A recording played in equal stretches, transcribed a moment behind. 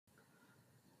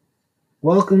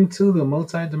Welcome to the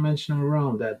multidimensional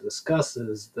realm that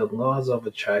discusses the laws of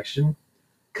attraction,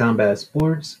 combat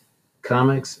sports,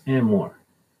 comics, and more.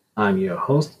 I'm your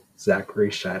host, Zachary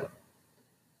Shiloh.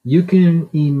 You can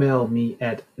email me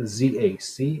at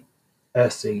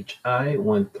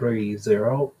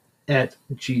zacshi130 at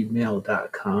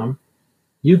gmail.com.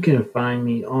 You can find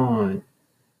me on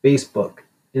Facebook,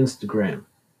 Instagram,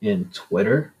 and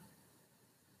Twitter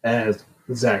as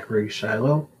Zachary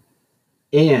Shiloh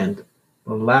and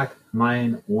Black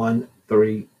Lion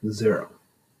 130.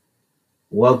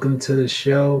 Welcome to the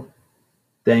show.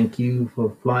 Thank you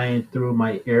for flying through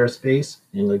my airspace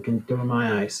and looking through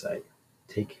my eyesight.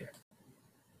 Take care.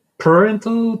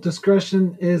 Parental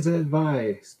discretion is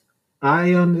advised.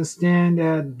 I understand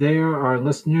that there are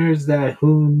listeners that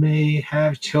who may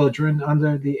have children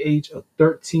under the age of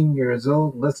 13 years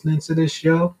old listening to this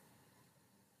show.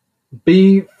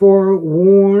 Be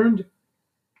forewarned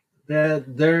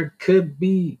that there could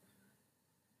be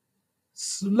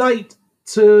slight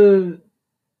to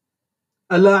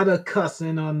a lot of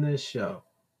cussing on this show.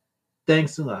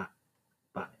 Thanks a lot.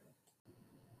 Bye.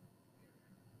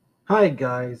 Hi,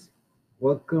 guys.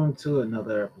 Welcome to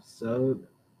another episode.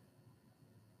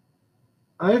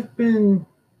 I've been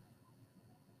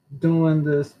doing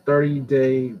this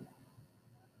 30-day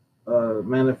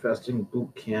manifesting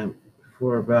boot camp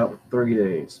for about 3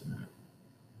 days.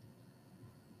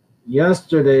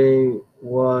 Yesterday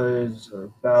was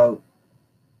about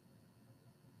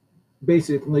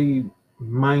basically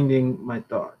minding my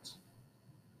thoughts.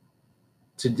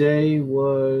 Today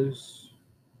was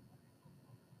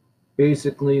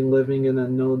basically living in a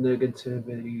no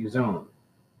negativity zone.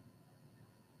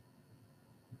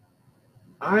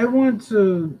 I want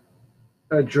to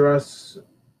address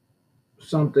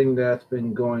something that's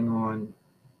been going on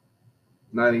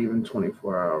not even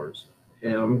 24 hours.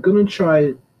 And I'm going to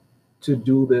try to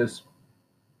do this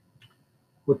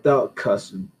without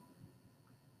cussing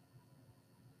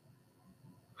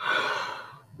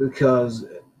because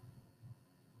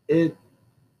it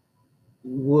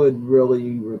would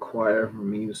really require for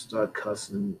me to start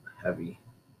cussing heavy.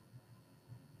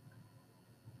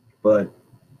 But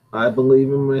I believe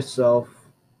in myself.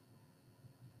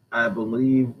 I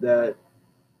believe that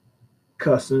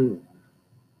cussing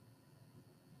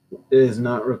is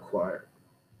not required.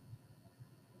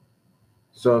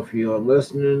 So if you are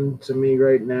listening to me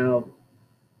right now,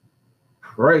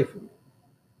 pray for me.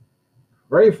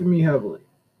 Pray for me heavily.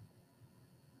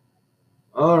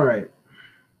 All right.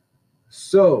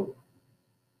 So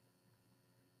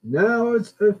now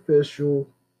it's official.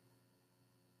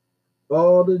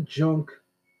 All the junk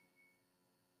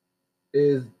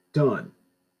is done.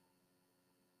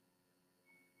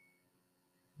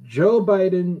 Joe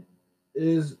Biden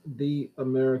is the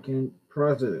American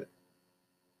president.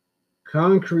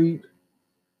 Concrete.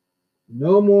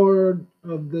 No more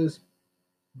of this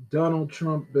Donald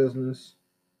Trump business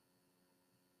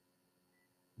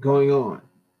going on.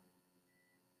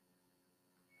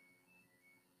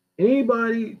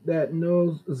 Anybody that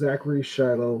knows Zachary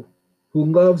Shiloh, who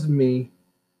loves me,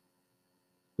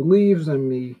 believes in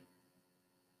me,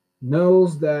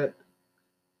 knows that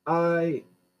I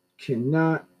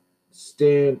cannot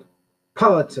stand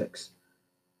politics.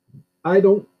 I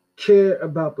don't care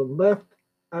about the left.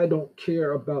 I don't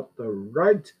care about the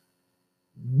right.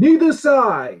 Neither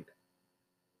side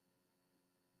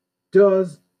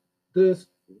does this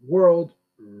world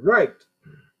right.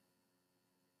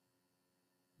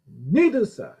 Neither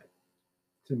side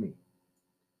to me.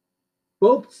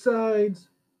 Both sides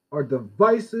are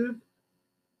divisive.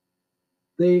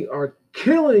 They are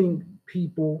killing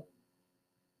people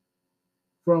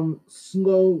from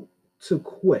slow to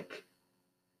quick.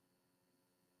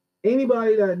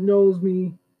 Anybody that knows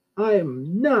me, I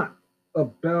am not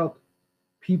about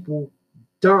people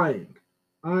dying.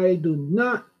 I do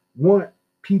not want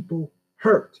people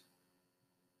hurt.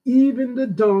 Even the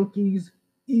donkeys,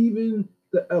 even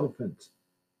the elephants.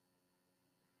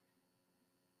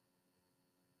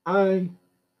 I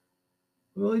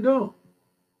really don't.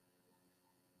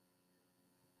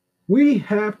 We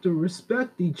have to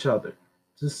respect each other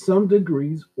to some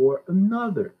degrees or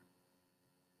another.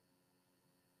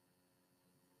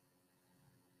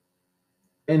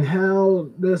 And how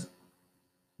this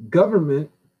government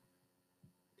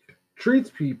treats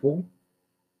people,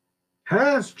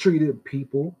 has treated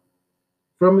people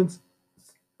from its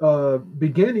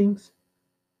beginnings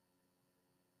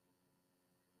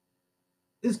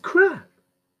is crap.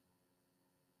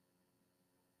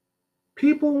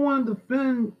 People want to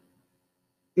defend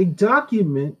a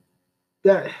document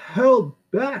that held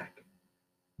back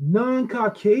non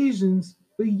Caucasians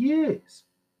for years.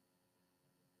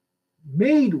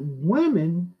 made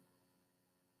women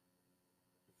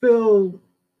feel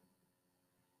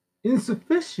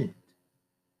insufficient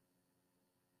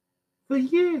for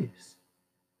years.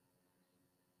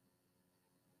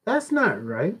 That's not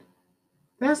right.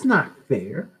 That's not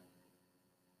fair.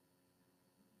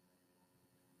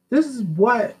 This is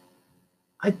why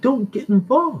I don't get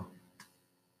involved.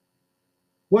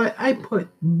 Why I put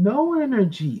no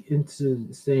energy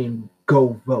into saying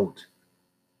go vote.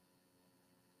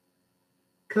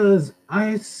 Because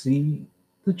I see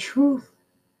the truth.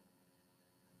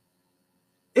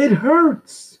 It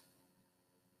hurts.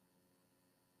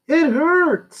 It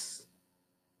hurts.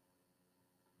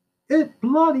 It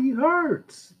bloody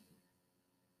hurts.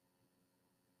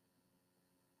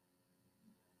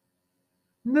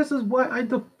 And this is why I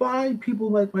defy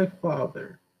people like my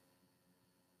father.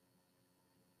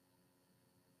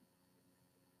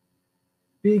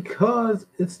 Because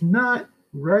it's not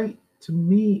right to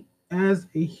me as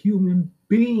a human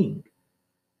being.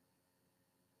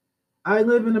 I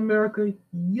live in America,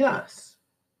 yes.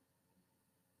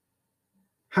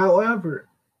 However,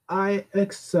 I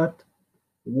accept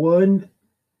one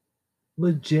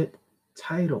legit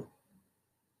title: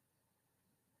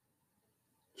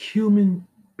 human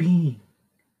being.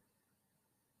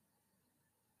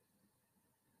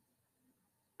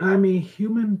 I'm a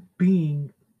human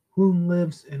being who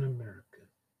lives in America.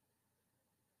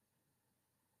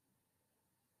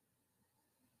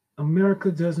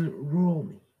 America doesn't rule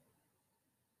me.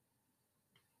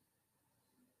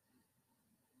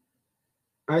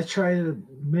 I try to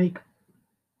make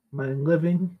my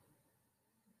living,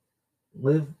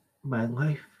 live my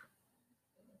life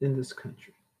in this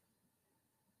country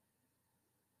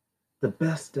the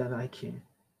best that I can,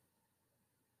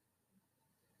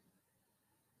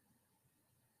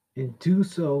 and do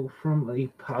so from a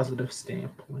positive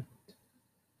standpoint.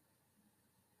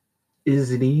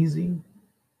 Is it easy?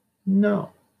 No.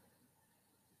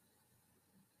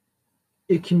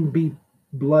 It can be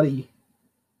bloody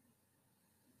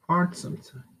hard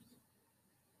sometimes.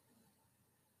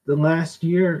 The last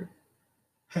year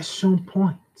has shown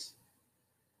points.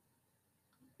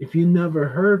 If you never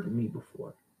heard me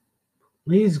before,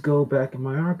 please go back in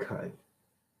my archive.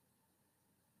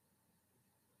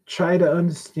 Try to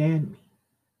understand me.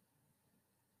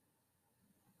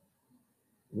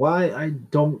 Why I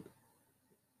don't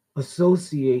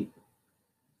associate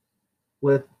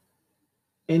with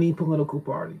any political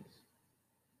parties.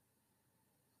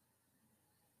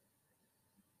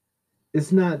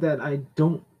 It's not that I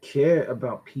don't care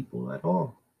about people at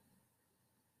all.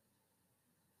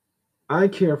 I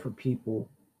care for people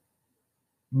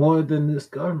more than this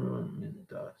government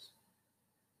does.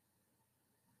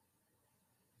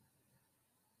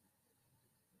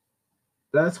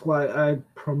 That's why I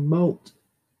promote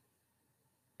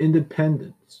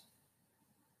independence.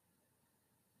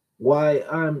 Why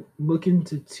I'm looking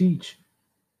to teach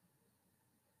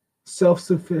self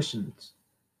sufficiency.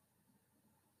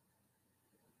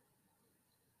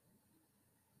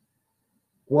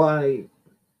 Why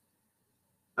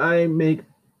I make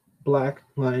Black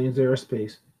Lions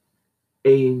Airspace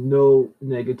a no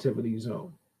negativity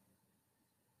zone.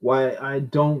 Why I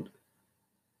don't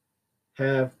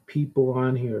have people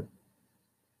on here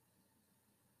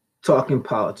talking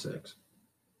politics,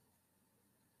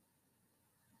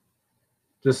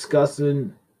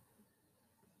 discussing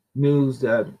news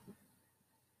that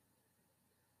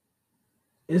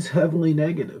is heavily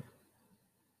negative,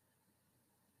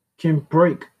 can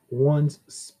break one's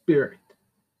spirit.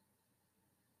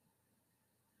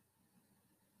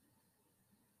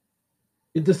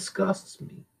 It disgusts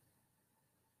me.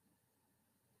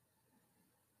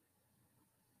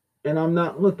 And I'm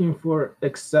not looking for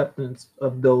acceptance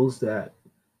of those that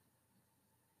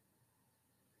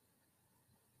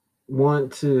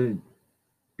want to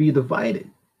be divided.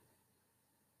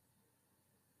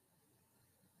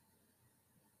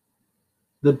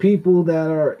 The people that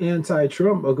are anti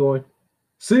Trump are going,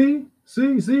 see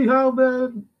how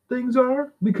bad things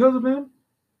are because of him?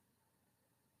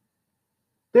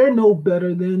 They're no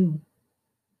better than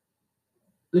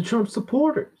the Trump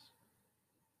supporters.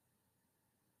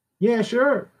 Yeah,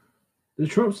 sure. The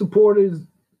Trump supporters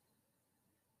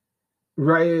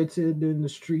rioted in the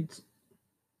streets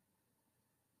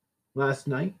last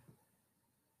night.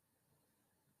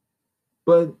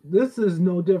 But this is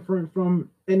no different from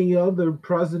any other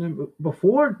president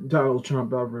before Donald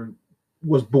Trump ever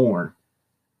was born.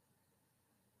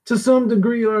 To some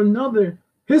degree or another,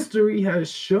 history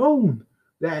has shown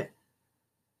that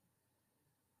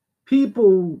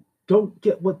people don't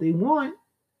get what they want,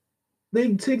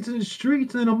 they take to the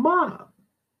streets in a mob.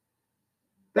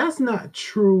 That's not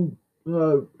true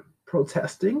uh,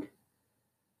 protesting.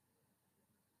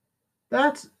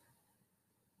 That's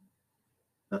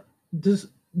this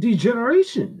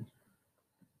degeneration.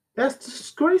 That's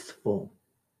disgraceful.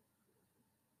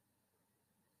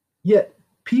 Yet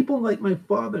people like my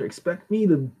father expect me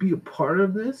to be a part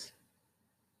of this,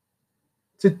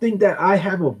 to think that I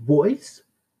have a voice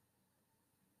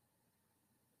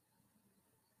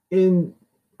in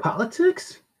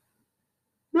politics?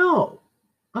 No.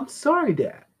 I'm sorry,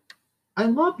 Dad. I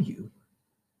love you.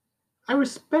 I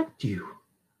respect you.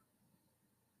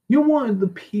 You're one of the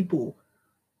people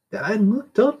that I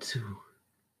looked up to,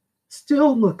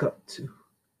 still look up to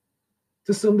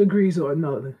some degrees or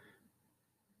another.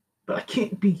 But I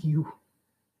can't be you.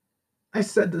 I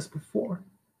said this before.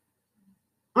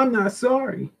 I'm not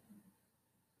sorry.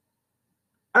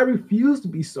 I refuse to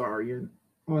be sorry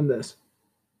on this.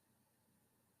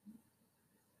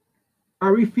 I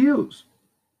refuse.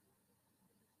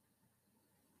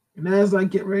 And as I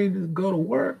get ready to go to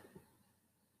work,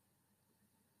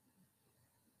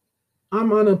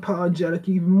 I'm unapologetic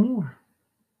even more.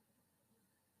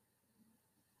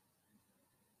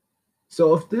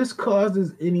 So if this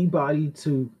causes anybody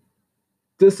to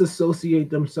disassociate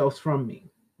themselves from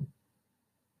me,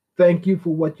 thank you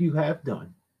for what you have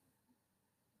done.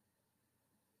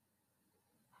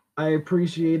 I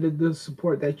appreciated the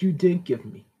support that you did give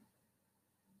me.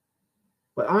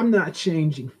 But I'm not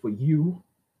changing for you.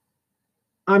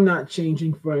 I'm not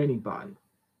changing for anybody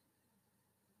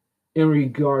in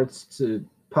regards to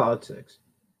politics.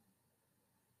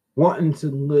 Wanting to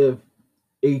live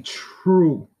a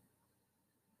true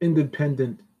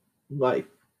independent life.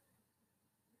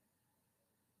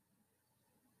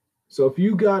 So if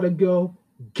you gotta go,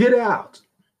 get out.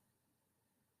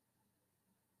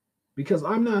 Because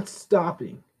I'm not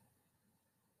stopping.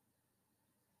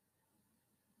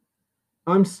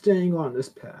 I'm staying on this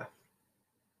path.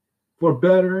 For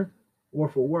better or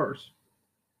for worse.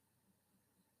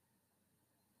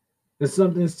 And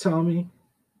something's telling me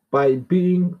by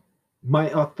being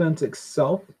my authentic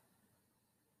self,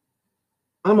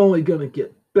 I'm only gonna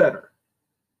get better.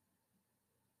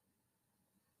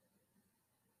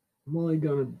 I'm only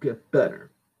gonna get better.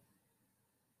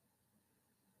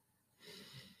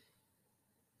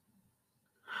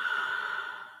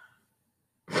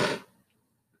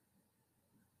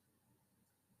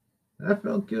 That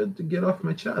felt good to get off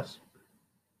my chest.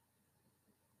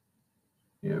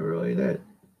 Yeah, it really did.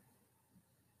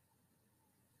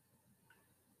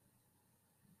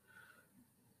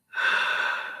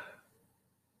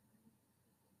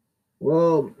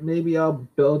 Well, maybe I'll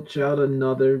belch out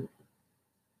another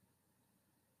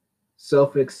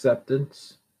self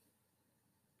acceptance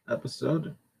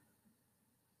episode.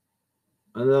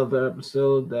 Another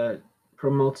episode that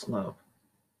promotes love.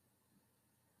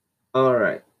 All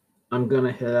right. I'm going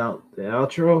to hit out the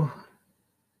outro.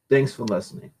 Thanks for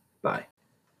listening. Bye.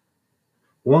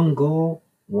 One goal,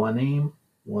 one aim,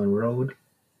 one road,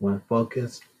 one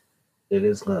focus. It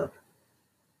is love.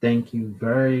 Thank you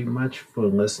very much for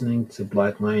listening to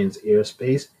Black Lions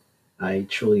Airspace. I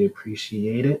truly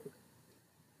appreciate it.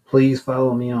 Please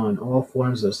follow me on all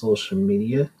forms of social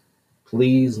media.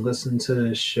 Please listen to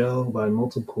the show by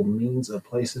multiple means of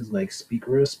places like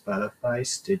Speaker, Spotify,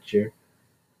 Stitcher,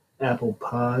 Apple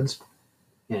Pods,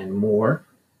 and more.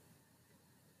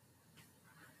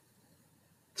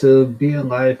 To be a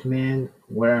live man,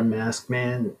 wear a mask,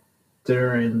 man,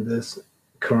 during this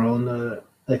corona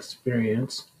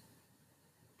experience.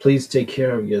 Please take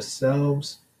care of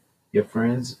yourselves, your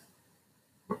friends,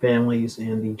 families,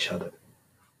 and each other.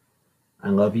 I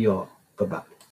love you all. Bye bye.